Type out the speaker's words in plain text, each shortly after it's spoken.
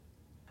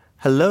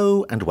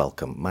Hello and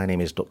welcome. My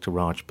name is Dr.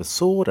 Raj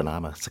Persaud and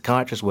I'm a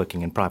psychiatrist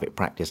working in private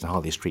practice in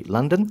Harley Street,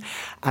 London.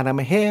 And I'm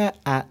here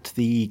at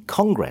the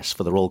Congress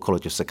for the Royal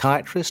College of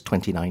Psychiatrists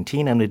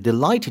 2019 and we're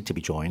delighted to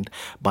be joined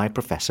by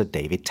Professor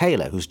David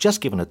Taylor, who's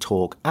just given a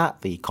talk at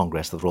the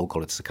Congress of the Royal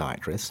College of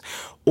Psychiatrists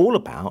all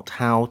about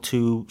how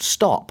to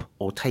stop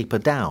or taper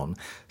down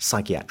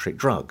psychiatric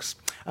drugs.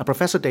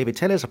 Professor David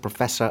Taylor is a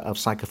professor of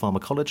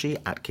psychopharmacology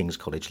at King's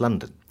College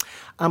London.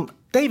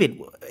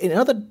 David, in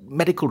other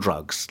medical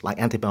drugs like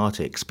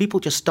antibiotics, people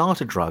just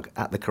start a drug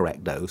at the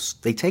correct dose,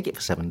 they take it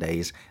for 7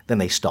 days, then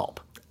they stop.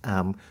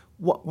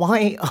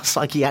 Why are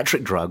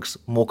psychiatric drugs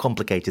more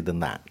complicated than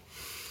that?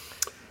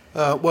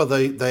 Well,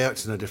 they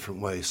act in a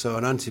different way. So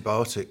an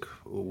antibiotic,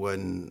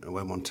 when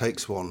one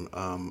takes one,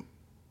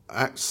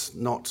 acts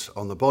not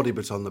on the body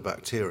but on the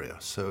bacteria,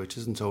 so it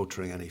isn't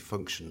altering any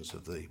functions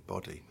of the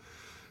body.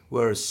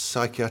 Whereas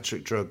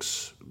psychiatric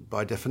drugs,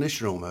 by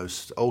definition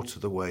almost, alter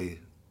the way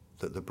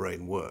that the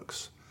brain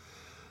works.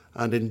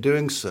 And in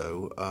doing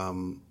so,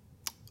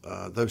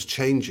 those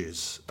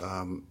changes,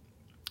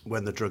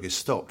 when the drug is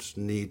stopped,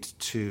 need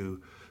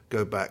to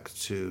go back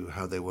to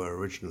how they were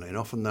originally. And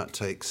often that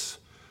takes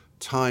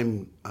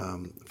time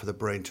for the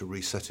brain to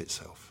reset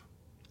itself.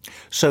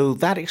 So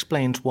that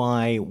explains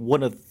why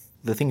one of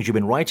the things you've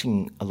been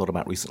writing a lot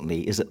about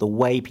recently is that the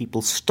way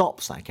people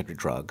stop psychiatric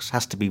drugs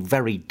has to be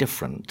very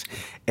different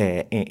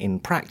in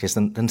practice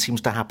than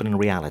seems to happen in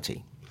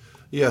reality.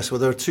 Yes, well,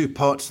 there are two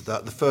parts to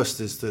that. The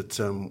first is that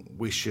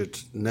we should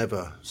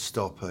never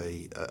stop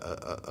a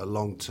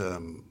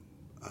long-term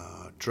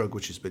drug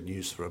which has been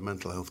used for a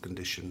mental health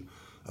condition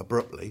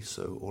abruptly,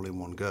 so all in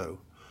one go.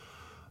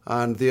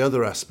 And the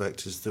other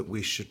aspect is that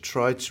we should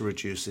try to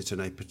reduce it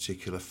in a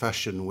particular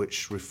fashion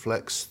which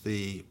reflects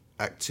the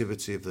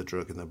activity of the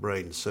drug in the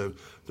brain. So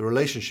the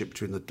relationship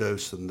between the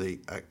dose and the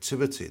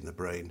activity in the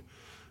brain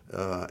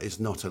is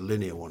not a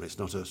linear one, it's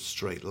not a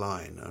straight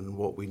line. And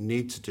what we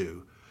need to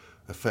do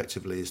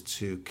effectively is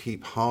to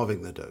keep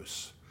halving the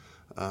dose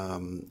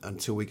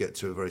until we get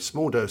to a very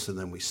small dose and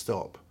then we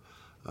stop.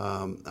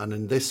 And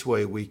in this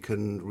way we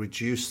can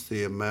reduce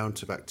the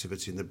amount of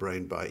activity in the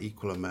brain by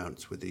equal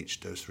amounts with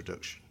each dose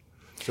reduction.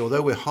 So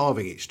although we're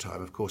halving each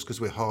time, of course,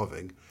 because we're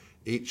halving,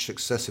 each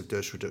successive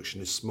dose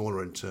reduction is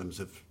smaller in terms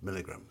of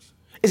milligrams.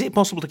 Is it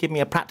possible to give me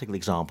a practical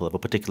example of a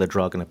particular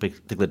drug and a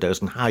particular dose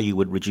and how you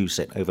would reduce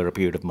it over a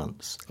period of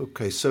months?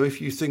 Okay, so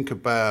if you think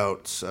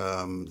about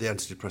the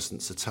antidepressant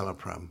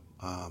citalopram,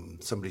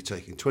 somebody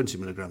taking 20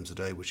 milligrams a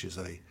day, which is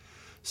a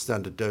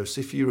standard dose,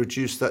 if you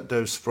reduce that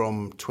dose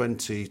from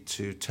 20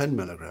 to 10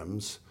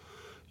 milligrams,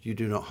 you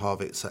do not halve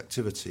its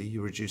activity,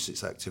 you reduce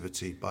its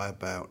activity by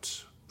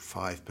about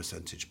 5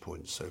 percentage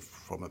points, so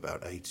from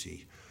about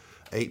 88%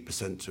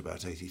 to about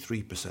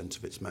 83%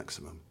 of its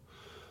maximum.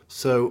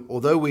 So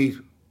although we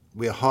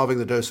are halving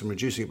the dose and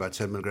reducing it by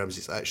 10 milligrams,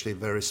 it's actually a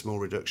very small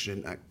reduction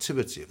in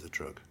activity of the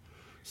drug.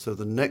 So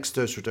the next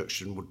dose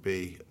reduction would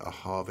be a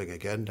halving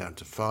again down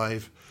to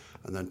 5,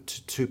 and then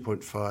to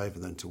 2.5,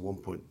 and then to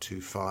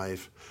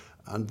 1.25.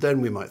 And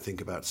then we might think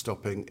about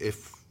stopping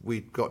if we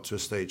got to a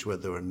stage where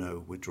there are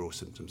no withdrawal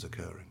symptoms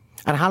occurring.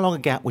 And how long a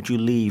gap would you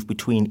leave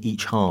between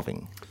each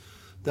halving?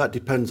 That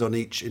depends on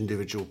each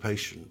individual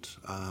patient.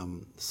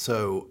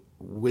 So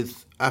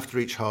after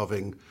each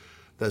halving,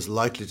 there's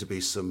likely to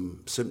be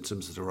some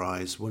symptoms that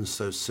arise. Once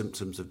those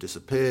symptoms have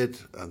disappeared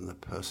and the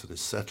person is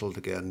settled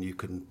again, you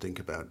can think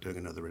about doing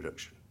another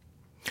reduction.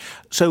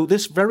 So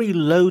this very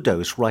low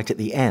dose right at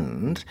the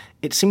end,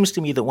 it seems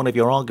to me that one of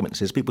your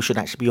arguments is people should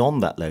actually be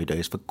on that low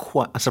dose for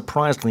quite a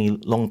surprisingly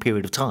long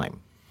period of time.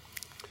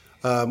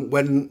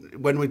 When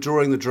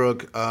withdrawing the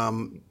drug,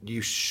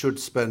 you should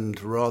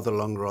spend rather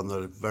longer on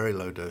the very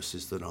low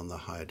doses than on the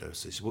higher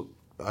doses.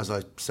 As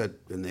I said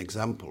in the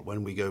example,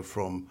 when we go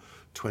from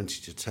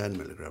 20 to 10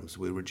 milligrams,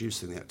 we're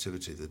reducing the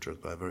activity of the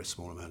drug by a very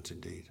small amount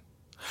indeed.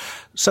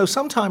 So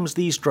sometimes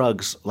these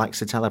drugs, like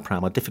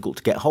citalopram, are difficult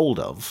to get hold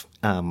of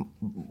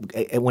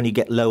when you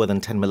get lower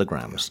than 10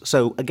 milligrams. Yeah.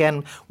 So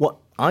again, what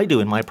I do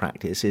in my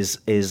practice is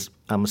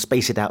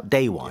space it out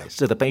day-wise. Yeah.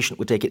 So the patient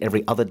would take it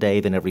every other day,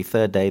 then every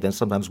third day, then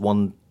sometimes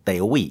one day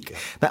a week. Yeah.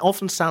 That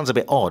often sounds a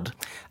bit odd,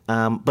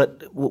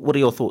 but what are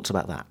your thoughts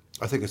about that?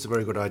 I think it's a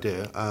very good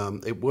idea.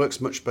 It works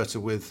much better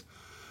with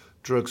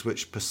drugs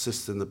which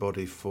persist in the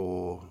body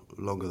for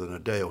longer than a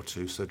day or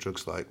two, so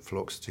drugs like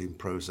fluoxetine,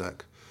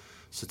 Prozac,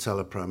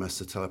 citalopram,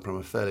 escitalopram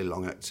are fairly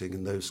long-acting,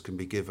 and those can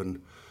be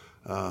given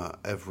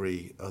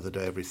every other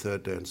day, every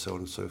third day, and so on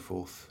and so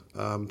forth.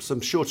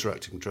 Some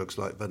shorter-acting drugs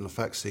like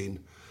venlafaxine,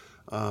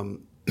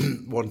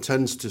 one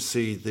tends to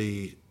see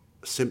the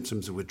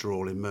symptoms of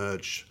withdrawal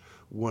emerge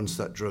once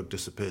that drug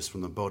disappears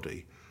from the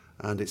body,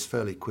 and it's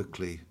fairly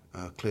quickly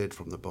cleared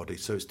from the body.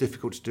 So it's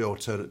difficult to do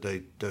alternate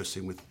day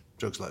dosing with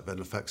drugs like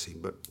venlafaxine,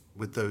 but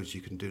with those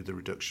you can do the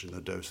reduction in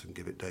the dose and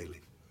give it daily.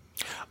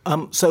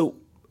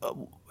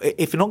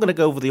 If you're not going to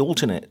go over the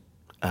alternate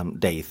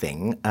day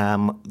thing,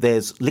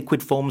 there's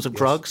liquid forms of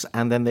drugs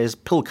and then there's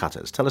pill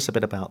cutters. Tell us a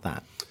bit about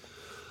that.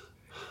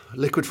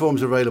 Liquid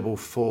forms are available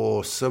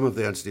for some of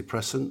the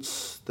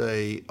antidepressants.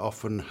 They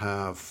often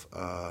have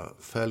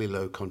fairly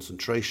low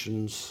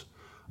concentrations,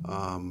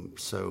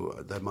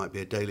 so there might be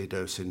a daily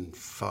dose in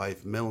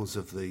 5 mils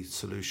of the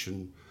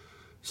solution,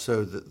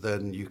 so that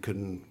then you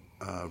can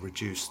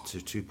reduce to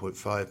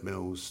 2.5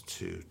 mils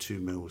to 2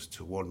 mils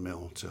to 1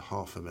 mil to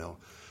half a mil.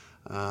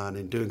 And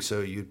in doing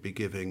so, you'd be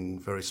giving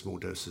very small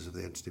doses of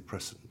the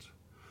antidepressant.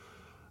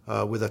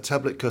 With a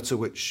tablet cutter,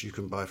 which you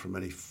can buy from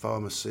any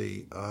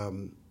pharmacy,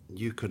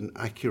 you can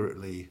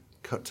accurately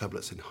cut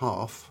tablets in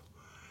half.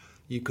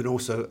 You can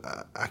also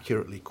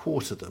accurately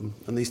quarter them,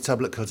 and these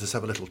tablet cutters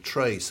have a little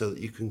tray so that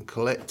you can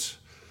collect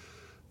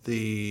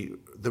the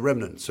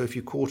remnant. So if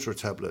you quarter a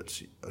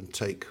tablet and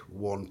take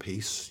one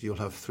piece, you'll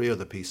have 3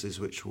 other pieces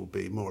which will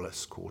be more or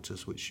less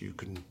quarters, which you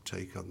can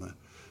take on the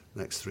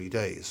next 3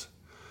 days.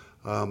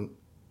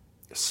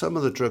 Some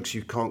of the drugs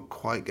you can't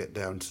quite get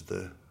down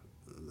to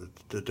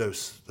the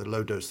dose, the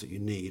low dose that you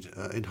need.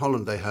 In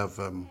Holland,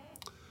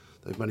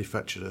 they've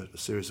manufactured a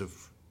series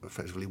of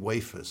effectively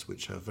wafers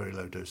which have very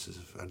low doses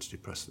of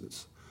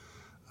antidepressants,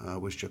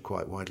 which are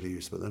quite widely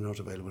used, but they're not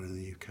available in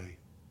the UK.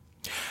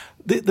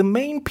 The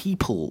main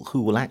people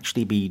who will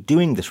actually be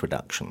doing this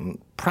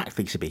reduction,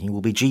 practically speaking,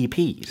 will be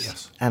GPs.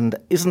 Yes. And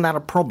isn't that a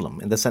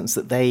problem in the sense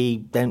that they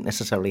don't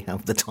necessarily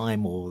have the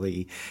time or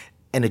the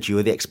energy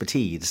or the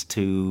expertise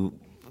to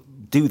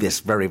do this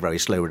very, very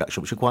slow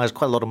reduction, which requires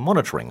quite a lot of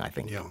monitoring, I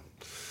think? Yeah.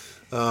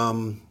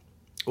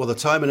 Well, the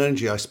time and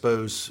energy, I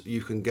suppose,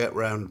 you can get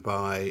round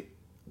by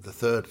the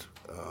third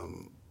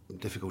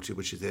difficulty,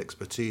 which is the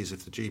expertise.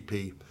 If the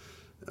GP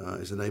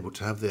is unable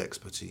to have the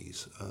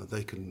expertise,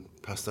 they can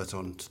pass that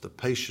on to the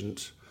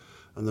patient,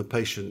 and the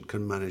patient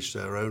can manage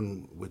their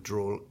own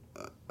withdrawal.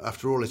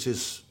 After all, it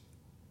is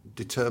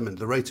determined,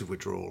 the rate of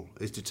withdrawal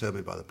is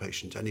determined by the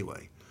patient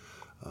anyway.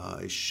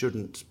 It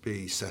shouldn't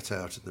be set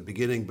out at the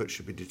beginning, but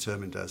should be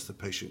determined as the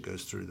patient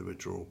goes through the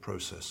withdrawal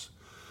process.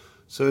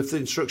 So if the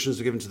instructions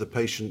are given to the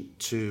patient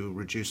to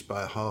reduce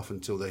by half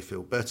until they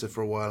feel better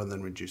for a while and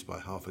then reduce by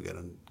half again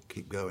and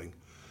keep going,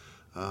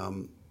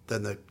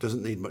 then there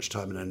doesn't need much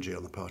time and energy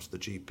on the part of the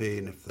GP,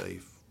 and if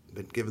they've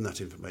been given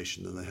that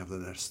information, then they have the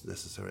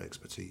necessary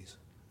expertise.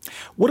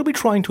 What are we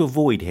trying to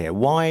avoid here?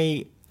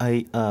 Why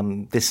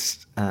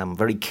this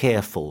very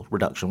careful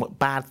reduction? What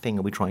bad thing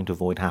are we trying to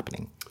avoid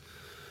happening?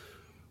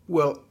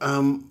 Well,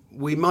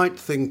 we might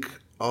think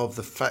of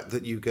the fact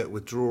that you get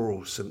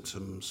withdrawal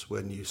symptoms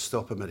when you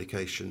stop a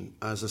medication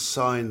as a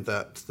sign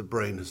that the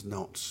brain has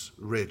not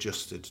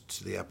readjusted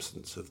to the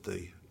absence of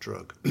the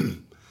drug.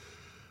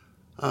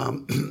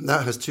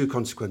 That has 2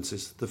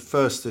 consequences. The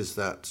first is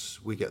that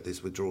we get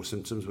these withdrawal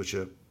symptoms, which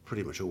are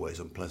pretty much always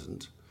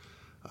unpleasant,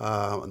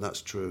 and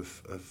that's true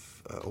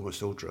of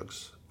almost all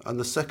drugs. And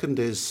the second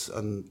is,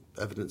 and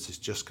evidence is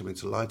just coming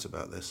to light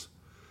about this,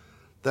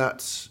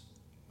 that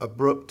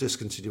abrupt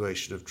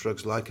discontinuation of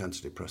drugs like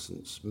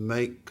antidepressants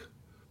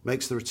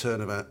makes the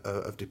return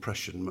of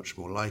depression much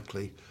more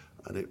likely,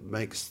 and it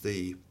makes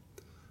the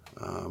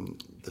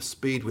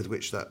speed with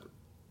which that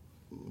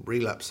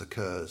relapse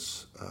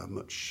occurs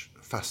much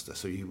faster.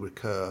 So you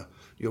recur,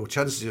 your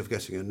chances of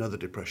getting another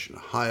depression are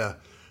higher,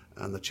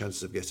 and the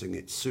chances of getting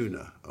it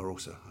sooner are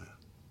also higher.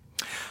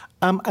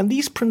 And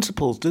these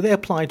principles, do they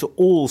apply to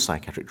all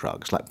psychiatric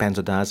drugs like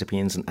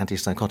benzodiazepines and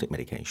antipsychotic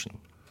medication?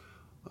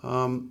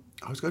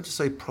 I was going to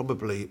say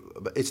probably,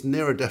 but it's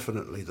nearer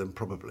definitely than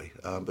probably,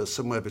 but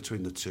somewhere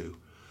between the two.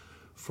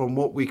 From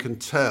what we can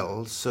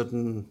tell,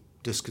 sudden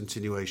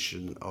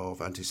discontinuation of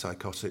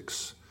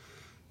antipsychotics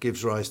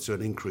gives rise to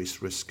an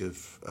increased risk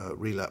of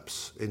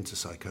relapse into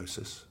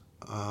psychosis.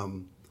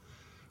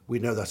 We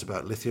know that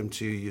about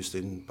lithium-2 used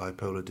in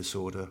bipolar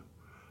disorder.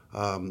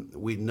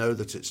 We know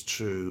that it's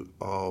true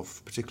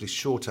of particularly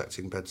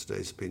short-acting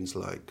benzodiazepines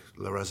like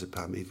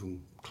lorazepam,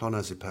 even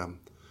clonazepam,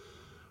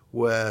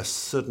 where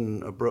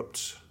sudden,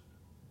 abrupt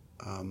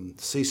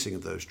ceasing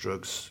of those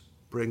drugs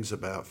brings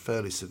about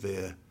fairly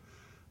severe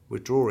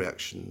withdrawal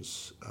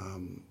reactions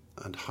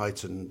and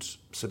heightened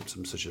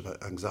symptoms such as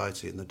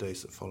anxiety in the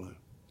days that follow.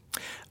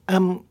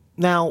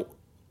 Now,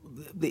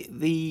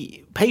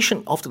 the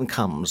patient often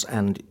comes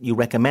and you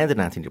recommend an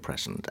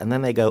antidepressant, and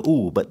then they go,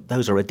 "Ooh, but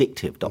those are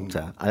addictive,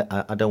 doctor.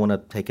 I don't want to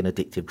take an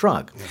addictive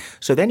drug." Yeah.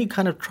 So then you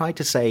kind of try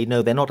to say,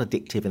 no, they're not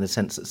addictive in the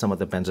sense that some of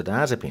the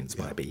benzodiazepines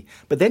might be.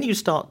 But then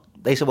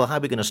they say, well, how are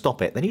we going to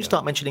stop it? Then you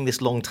start mentioning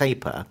this long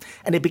taper,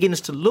 and it begins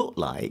to look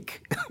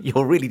like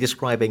you're really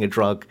describing a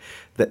drug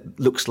that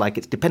looks like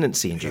it's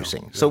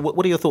dependency-inducing. So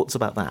what are your thoughts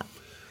about that?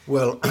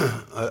 Well,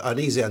 an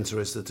easy answer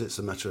is that it's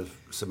a matter of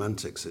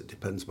semantics. It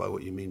depends by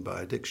what you mean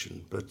by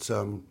addiction. But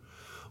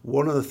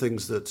one of the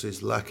things that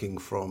is lacking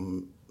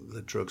from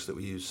the drugs that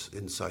we use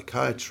in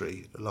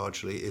psychiatry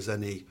largely is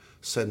any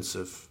sense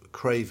of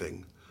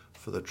craving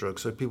for the drug.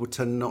 So people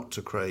tend not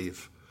to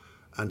crave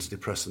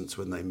antidepressants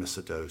when they miss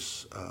a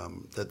dose,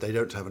 that they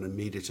don't have an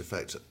immediate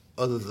effect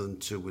other than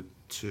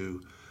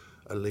to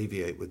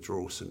alleviate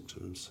withdrawal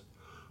symptoms.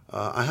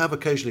 I have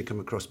occasionally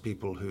come across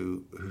people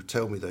who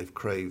tell me they've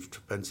craved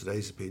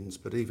benzodiazepines,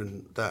 but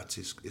even that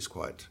is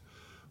quite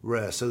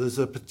rare. So there's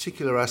a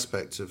particular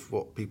aspect of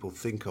what people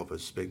think of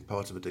as being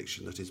part of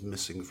addiction that is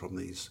missing from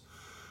these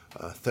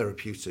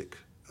therapeutic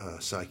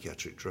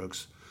psychiatric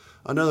drugs.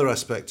 Another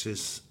aspect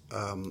is,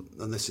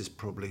 and this is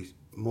probably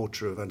more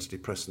true of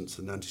antidepressants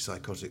and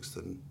antipsychotics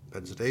than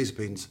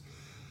benzodiazepines,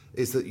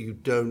 is that you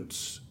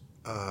don't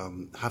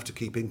have to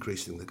keep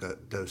increasing the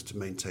dose to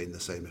maintain the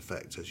same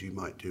effect as you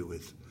might do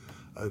with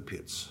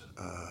opiates,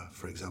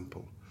 for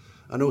example.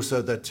 And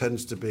also there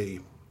tends to be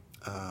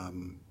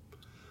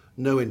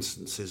no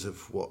instances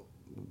of what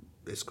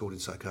is called in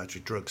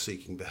psychiatry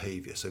drug-seeking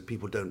behaviour. So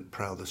people don't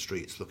prowl the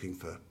streets looking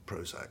for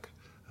Prozac.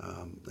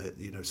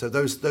 So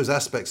those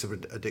aspects of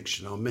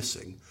addiction are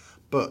missing,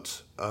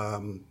 but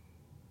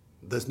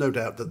there's no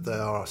doubt that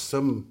there are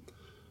some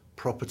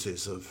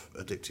properties of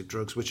addictive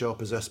drugs which are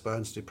possessed by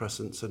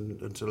antidepressants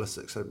and to a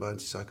lesser extent by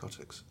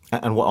antipsychotics.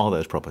 And what are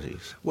those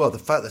properties? Well, the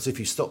fact that if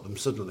you stop them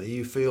suddenly,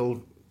 you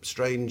feel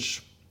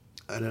strange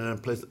in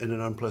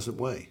an unpleasant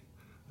way.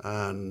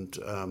 And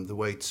the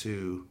way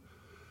to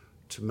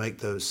make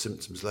those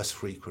symptoms less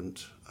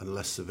frequent and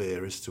less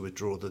severe is to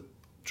withdraw the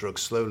drug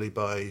slowly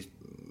by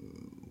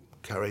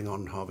carrying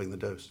on halving the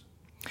dose.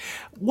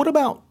 What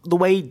about the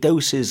way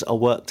doses are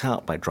worked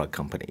out by drug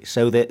companies?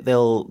 So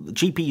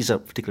GPs are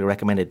particularly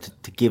recommended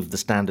to give the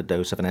standard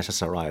dose of an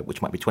SSRI,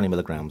 which might be 20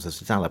 milligrams of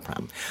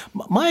citalopram.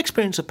 My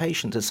experience of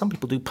patients is some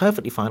people do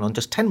perfectly fine on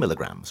just 10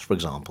 milligrams, for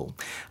example,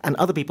 and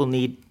other people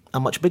need a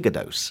much bigger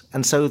dose.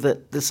 And so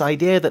this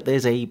idea that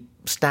there's a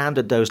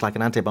standard dose like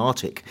an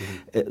antibiotic,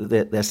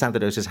 their standard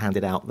dose is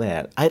handed out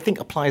there, I think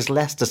applies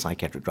less to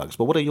psychiatric drugs.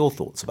 But what are your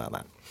thoughts about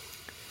that?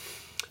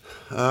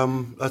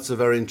 That's a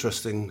very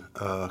interesting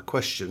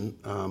question.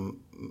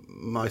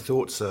 My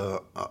thoughts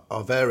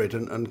are varied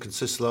and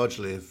consist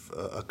largely of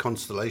a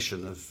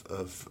constellation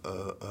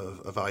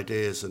of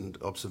ideas and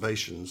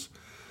observations.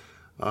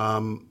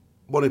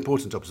 One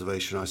important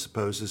observation, I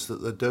suppose, is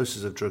that the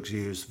doses of drugs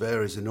used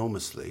varies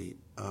enormously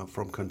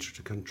from country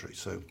to country.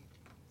 So,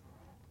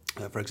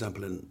 for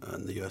example, in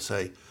the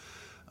USA,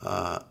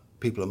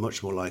 people are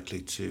much more likely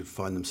to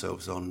find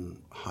themselves on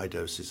high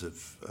doses of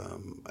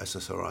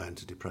SSRI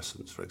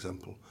antidepressants, for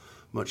example,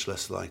 much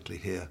less likely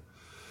here.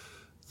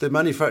 The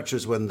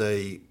manufacturers, when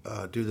they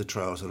do the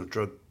trials on a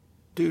drug,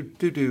 do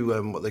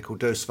what they call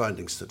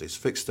dose-finding studies,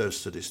 fixed dose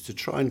studies, to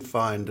try and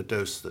find a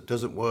dose that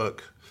doesn't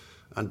work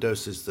and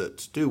doses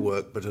that do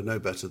work but are no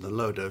better than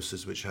low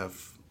doses which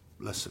have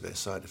less severe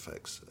side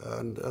effects.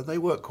 And they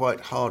work quite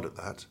hard at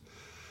that,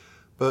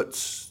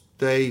 but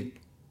they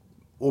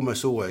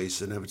almost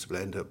always inevitably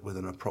end up with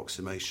an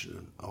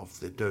approximation of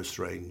the dose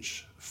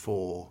range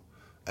for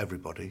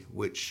everybody,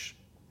 which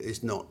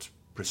is not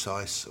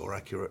precise or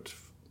accurate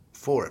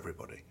for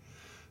everybody.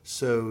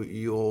 So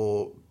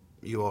you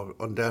are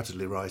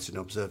undoubtedly right in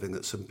observing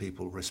that some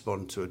people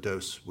respond to a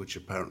dose which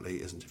apparently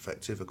isn't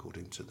effective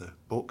according to the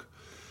book,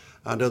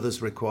 and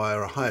others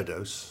require a higher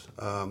dose,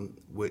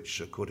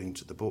 which according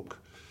to the book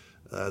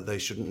they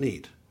shouldn't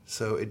need.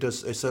 So it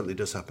certainly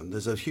does happen.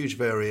 There's a huge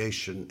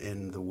variation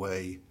in the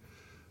way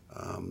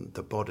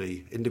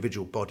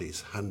individual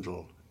bodies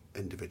handle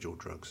individual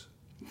drugs.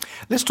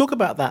 Let's talk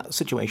about that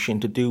situation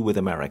to do with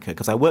America,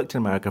 because I worked in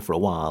America for a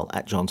while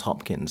at Johns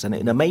Hopkins, and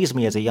it amazed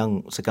me as a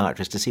young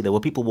psychiatrist to see there were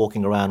people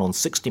walking around on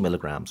 60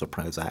 milligrams of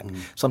Prozac,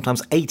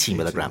 sometimes 80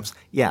 milligrams.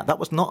 Yeah, that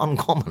was not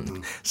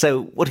uncommon.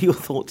 So what are your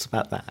thoughts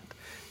about that?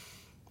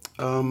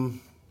 I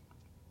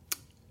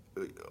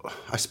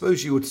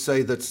suppose you would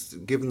say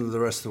that given that the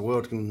rest of the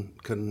world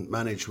can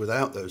manage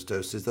without those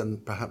doses, then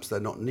perhaps they're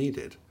not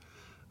needed.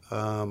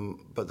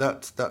 But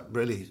that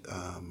really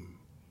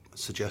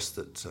suggests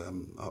that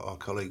our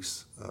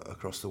colleagues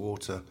across the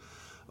water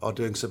are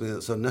doing something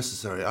that's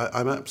unnecessary.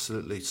 I'm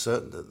absolutely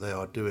certain that they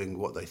are doing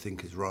what they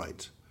think is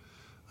right.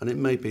 And it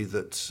may be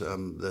that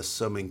there's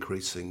some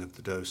increasing of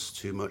the dose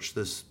too much.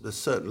 There's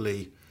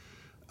certainly,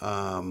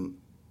 and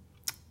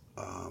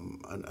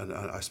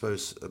I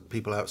suppose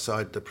people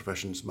outside the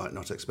professions might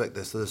not expect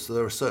this.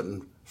 There are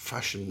certain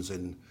fashions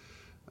in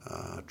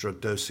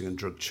drug dosing and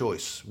drug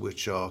choice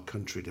which are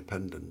country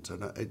dependent,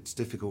 and it's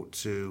difficult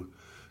to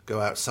go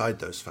outside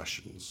those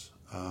fashions,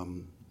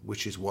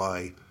 which is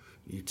why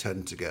you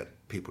tend to get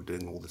people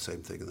doing all the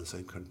same thing in the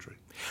same country.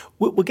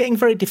 We're getting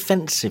very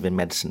defensive in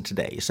medicine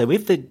today. So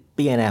if the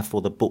BNF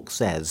or the book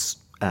says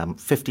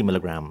 50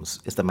 milligrams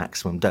is the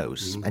maximum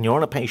dose, and you're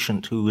on a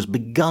patient who's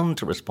begun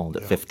to respond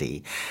at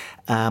 50,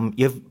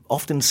 you're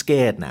often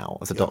scared now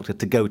as a doctor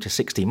to go to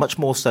 60, much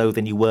more so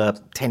than you were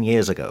 10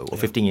 years ago or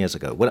 15 years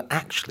ago. Well,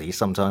 actually,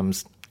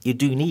 sometimes you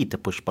do need to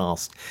push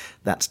past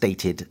that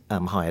stated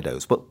higher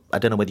dose. But I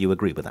don't know whether you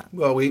agree with that.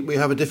 Well, we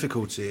have a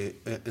difficulty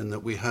in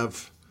that we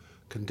have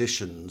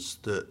conditions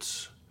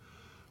that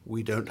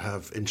we don't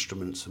have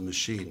instruments and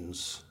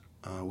machines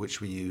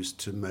which we use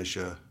to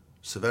measure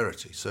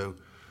severity. So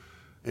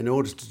in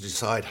order to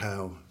decide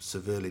how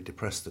severely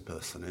depressed the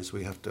person is,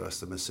 we have to ask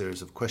them a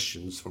series of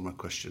questions from a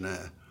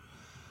questionnaire.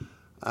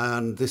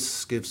 And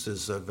this gives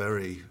us a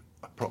very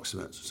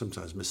approximate,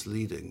 sometimes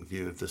misleading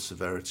view of the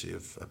severity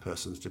of a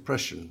person's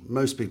depression.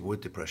 Most people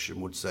with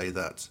depression would say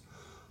that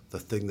the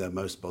thing they're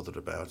most bothered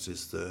about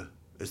is the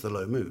is the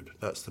low mood.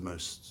 That's the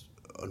most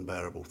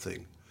unbearable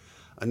thing.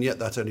 And yet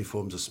that only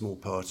forms a small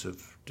part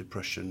of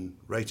depression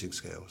rating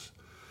scales.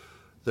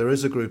 There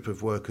is a group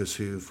of workers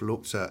who've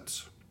looked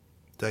at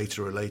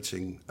data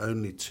relating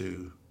only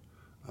to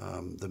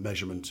the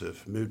measurement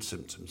of mood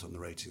symptoms on the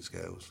rating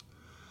scales.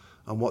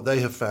 And what they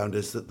have found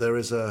is that there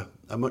is a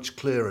much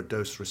clearer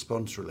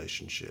dose-response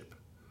relationship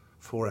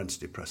for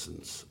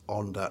antidepressants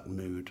on that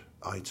mood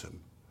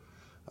item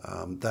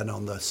than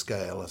on the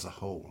scale as a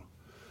whole,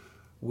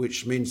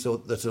 which means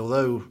that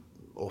although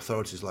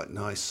authorities like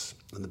NICE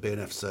and the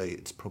BNF say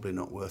it's probably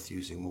not worth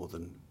using more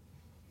than,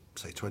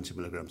 say, 20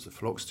 milligrams of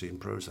fluoxetine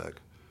Prozac,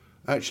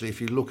 actually,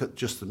 if you look at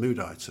just the mood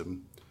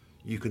item,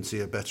 you can see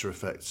a better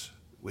effect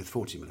with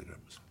 40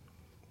 milligrams.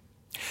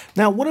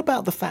 Now, what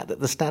about the fact that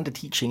the standard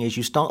teaching is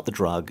you start the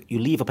drug, you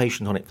leave a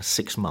patient on it for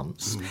 6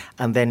 months,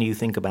 and then you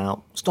think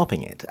about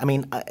stopping it? I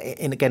mean,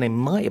 again, in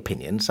my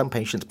opinion, some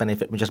patients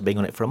benefit from just being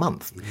on it for a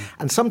month.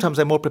 And sometimes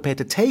they're more prepared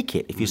to take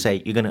it if you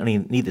say you're going to only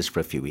need this for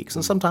a few weeks,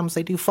 and sometimes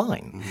they do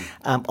fine.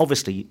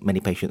 Obviously, many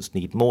patients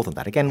need more than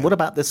that. Again, what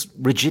about this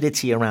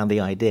rigidity around the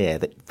idea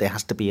that there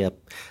has to be a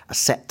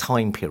set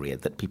time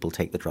period that people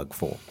take the drug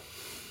for?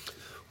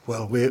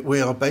 Well,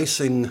 we are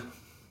basing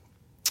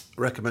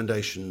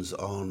recommendations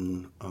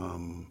on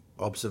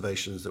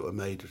observations that were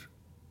made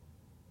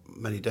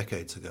many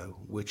decades ago,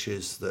 which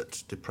is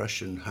that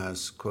depression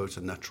has, quote,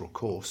 a natural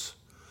course,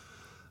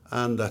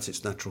 and that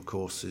its natural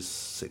course is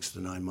 6 to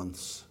 9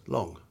 months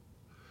long.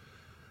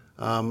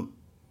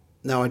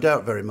 Now, I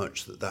doubt very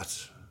much that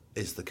that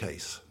is the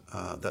case,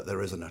 that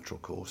there is a natural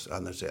course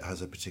and that it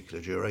has a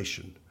particular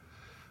duration.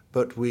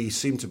 But we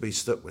seem to be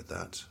stuck with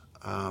that.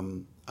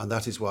 And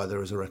that is why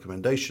there is a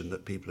recommendation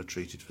that people are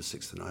treated for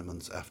 6 to 9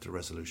 months after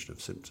resolution of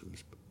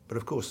symptoms. But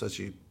of course, as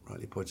you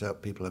rightly point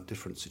out, people have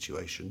different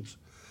situations.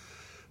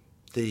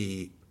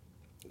 The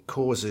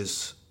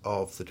causes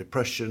of the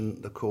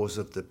depression, the cause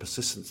of the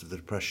persistence of the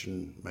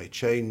depression may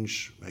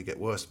change, may get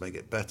worse, may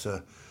get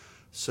better.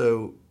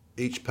 So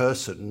each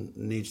person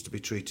needs to be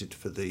treated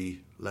for the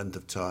length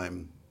of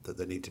time that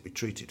they need to be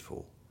treated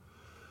for,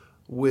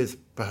 with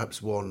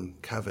perhaps one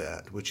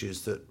caveat, which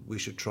is that we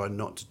should try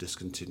not to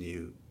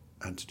discontinue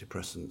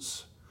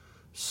antidepressants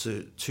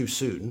too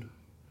soon,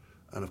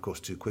 and of course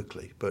too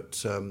quickly, but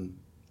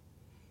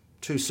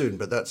too soon.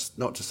 But that's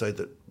not to say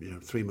that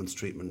 3 months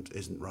treatment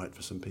isn't right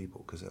for some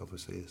people, because it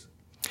obviously is.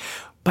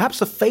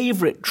 Perhaps a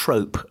favourite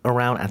trope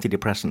around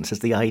antidepressants is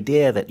the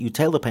idea that you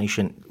tell the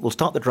patient, we'll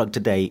start the drug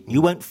today, you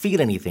won't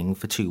feel anything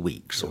for 2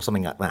 weeks or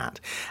something like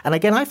that. And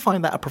again, I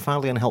find that a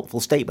profoundly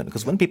unhelpful statement,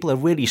 because when people are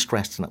really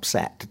stressed and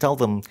upset, to tell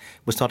them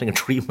we're starting a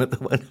treatment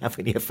that won't have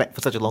any effect for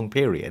such a long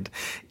period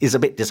is a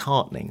bit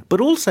disheartening. But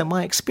also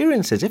my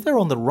experience is if they're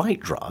on the right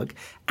drug,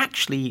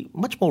 actually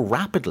much more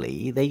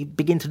rapidly they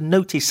begin to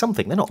notice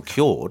something. They're not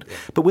cured,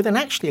 but within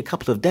actually a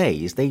couple of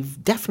days,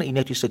 they've definitely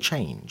noticed a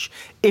change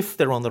if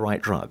they're on the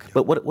right drug.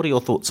 But what are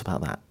your thoughts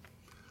about that?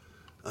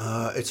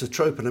 It's a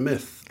trope and a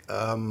myth.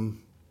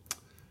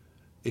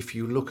 If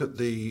you look at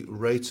the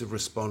rate of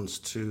response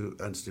to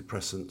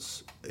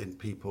antidepressants in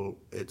people,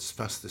 it's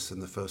fastest in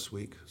the first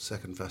week,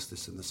 second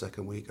fastest in the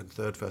second week, and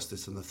third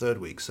fastest in the third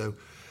week. So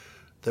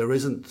there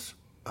isn't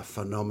a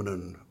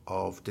phenomenon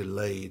of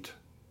delayed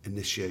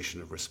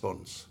initiation of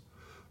response.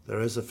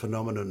 There is a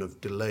phenomenon of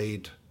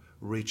delayed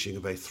reaching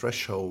of a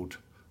threshold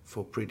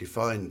for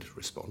predefined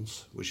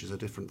response, which is a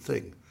different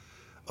thing.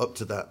 Up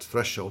to that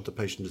threshold, the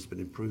patient has been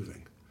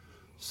improving.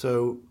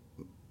 So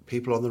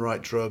people on the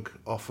right drug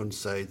often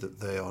say that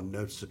they are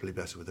noticeably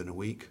better within a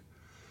week.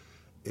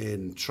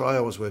 In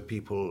trials where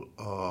people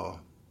are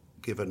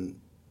given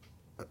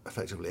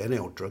effectively any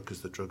old drug,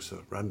 because the drugs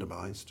are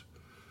randomized,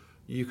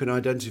 you can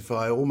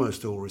identify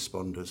almost all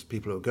responders,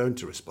 people who are going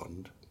to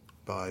respond,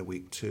 by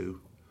week 2,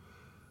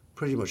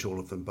 pretty much all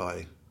of them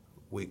by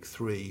week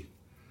 3,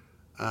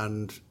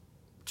 and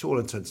to all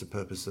intents and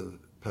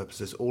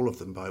purposes, all of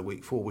them by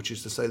week 4, which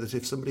is to say that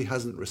if somebody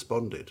hasn't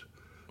responded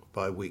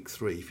by week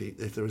 3,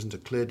 if there isn't a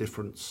clear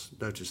difference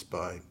noticed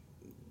by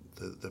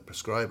the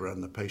prescriber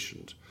and the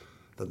patient,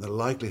 then the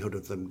likelihood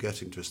of them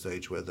getting to a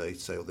stage where they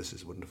say, oh, this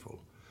is wonderful,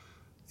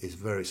 is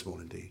very small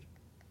indeed.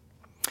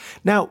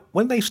 Now,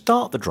 when they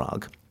start the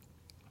drug,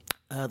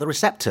 the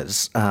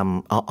receptors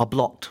are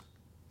blocked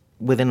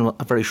within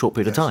a very short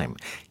period of time.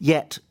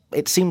 Yet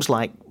it seems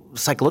like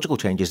psychological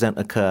changes don't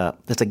occur.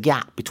 There's a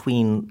gap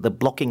between the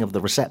blocking of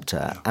the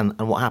receptor and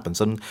what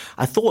happens. And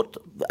I thought,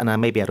 and I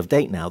may be out of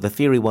date now, the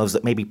theory was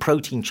that maybe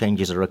protein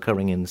changes are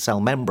occurring in cell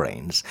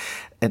membranes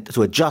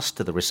to adjust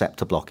to the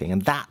receptor blocking.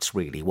 And that's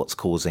really what's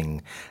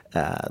causing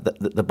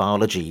the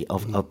biology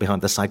of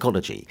behind the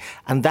psychology.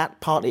 And that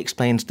partly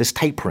explains this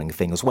tapering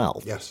thing as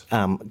well. Yes.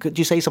 Could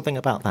you say something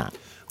about that?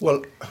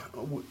 Well,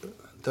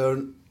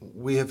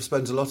 we have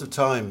spent a lot of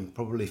time,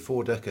 probably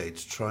 4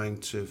 decades, trying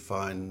to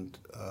find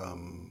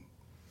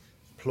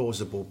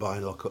plausible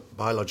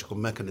biological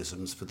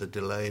mechanisms for the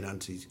delay in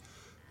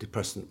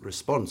antidepressant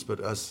response. But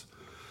as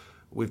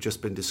we've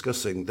just been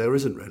discussing, there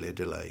isn't really a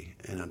delay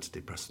in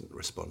antidepressant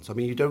response. I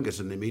mean, you don't get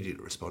an immediate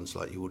response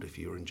like you would if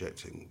you were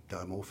injecting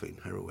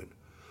diamorphine, heroin.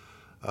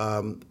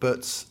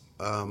 But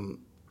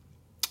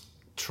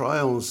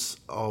trials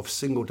of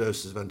single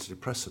doses of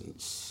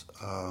antidepressants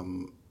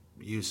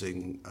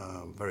using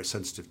very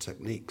sensitive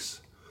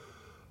techniques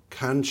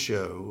can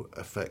show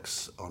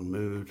effects on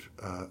mood,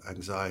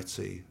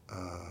 anxiety,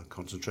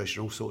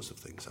 concentration, all sorts of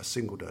things, a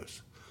single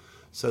dose.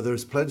 So there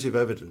is plenty of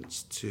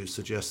evidence to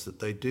suggest that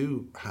they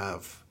do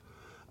have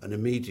an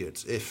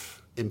immediate,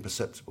 if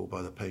imperceptible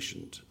by the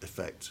patient,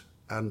 effect,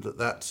 and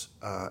that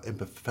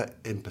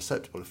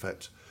imperceptible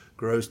effect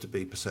grows to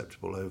be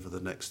perceptible over the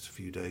next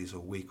few days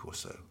or week or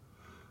so.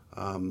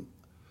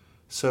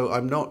 So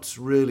I'm not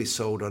really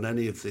sold on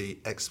any of the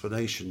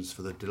explanations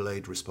for the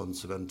delayed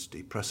response of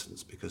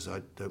antidepressants, because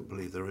I don't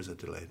believe there is a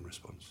delay in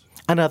response.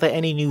 And are there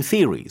any new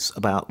theories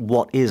about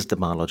what is the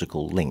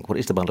biological link? What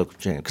is the biological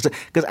chain?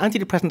 Because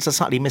antidepressants are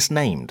slightly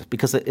misnamed,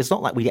 because it's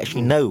not like we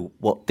actually know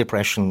what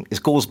depression is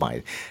caused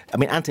by. I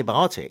mean,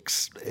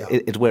 antibiotics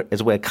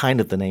is where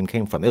kind of the name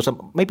came from. There was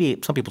maybe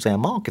some people say a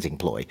marketing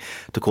ploy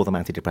to call them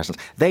antidepressants.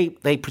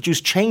 They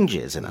produce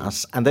changes in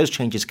us, and those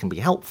changes can be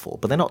helpful,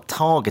 but they're not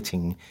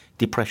targeting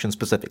depression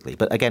specifically.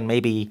 But again,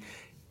 maybe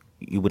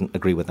you wouldn't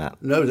agree with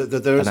that. No,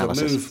 there is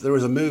analysis. There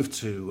is a move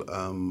to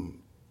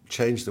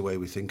change the way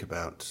we think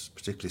about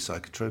particularly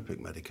psychotropic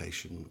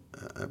medication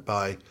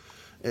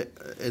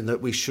in that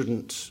we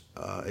shouldn't,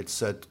 it's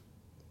said,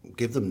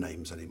 give them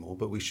names anymore,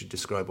 but we should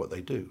describe what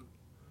they do.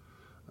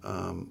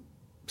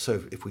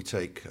 So if we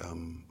take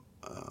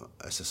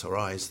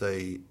SSRIs,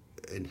 they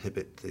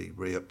inhibit the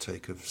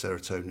reuptake of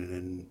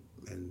serotonin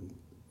in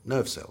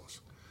nerve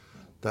cells.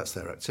 That's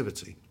their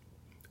activity.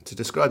 To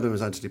describe them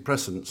as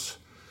antidepressants,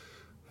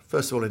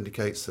 first of all,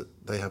 indicates that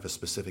they have a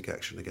specific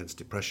action against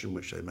depression,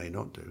 which they may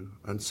not do.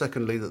 And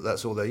secondly, that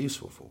that's all they're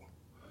useful for,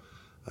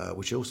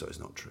 which also is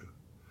not true.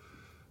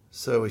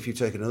 So if you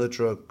take another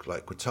drug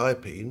like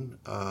quetiapine,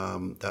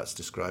 that's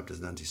described as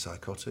an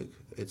antipsychotic.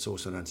 It's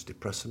also an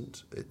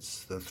antidepressant.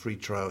 It's the 3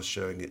 trials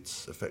showing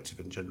it's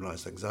effective in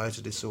generalized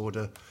anxiety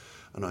disorder,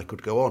 and I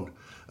could go on.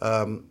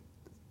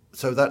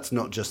 So that's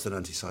not just an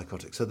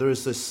antipsychotic. So there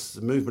is this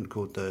movement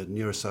called the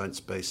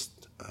neuroscience-based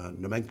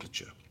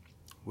nomenclature,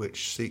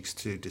 which seeks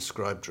to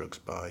describe drugs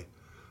by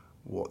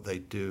what they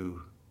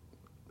do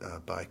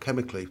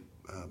biochemically,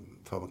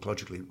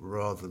 pharmacologically,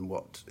 rather than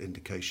what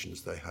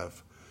indications they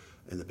have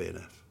in the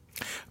BNF.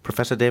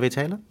 Professor David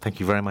Taylor, thank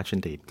you very much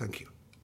indeed. Thank you.